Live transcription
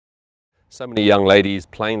So many young ladies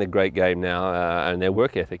playing the great game now, and their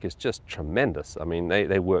work ethic is just tremendous. I mean,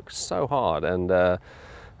 they work so hard, and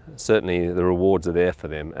certainly the rewards are there for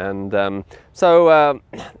them. And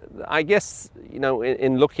I guess, you know,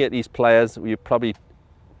 in looking at these players, you're probably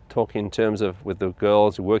talking in terms of, with the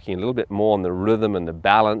girls, working a little bit more on the rhythm and the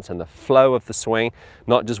balance and the flow of the swing,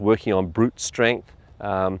 not just working on brute strength.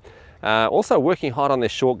 Also working hard on their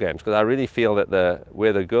short games, because I really feel that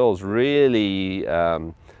where the girls really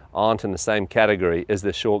aren't in the same category is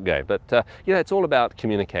the short game. But you know, it's all about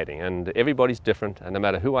communicating, and everybody's different, and no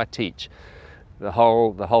matter who I teach, the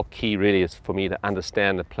whole key really is for me to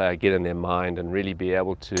understand the player, get in their mind, and really be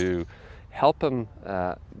able to help them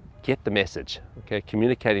get the message, okay,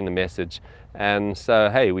 communicating the message. And so,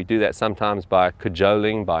 hey, we do that sometimes by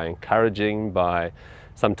cajoling, by encouraging, by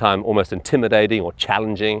sometimes almost intimidating or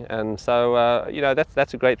challenging. And so, you know,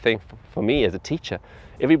 that's a great thing for me as a teacher.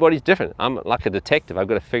 Everybody's different. I'm like a detective. I've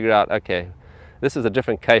got to figure out, okay, this is a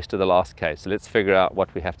different case to the last case, so let's figure out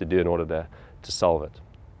what we have to do in order to solve it.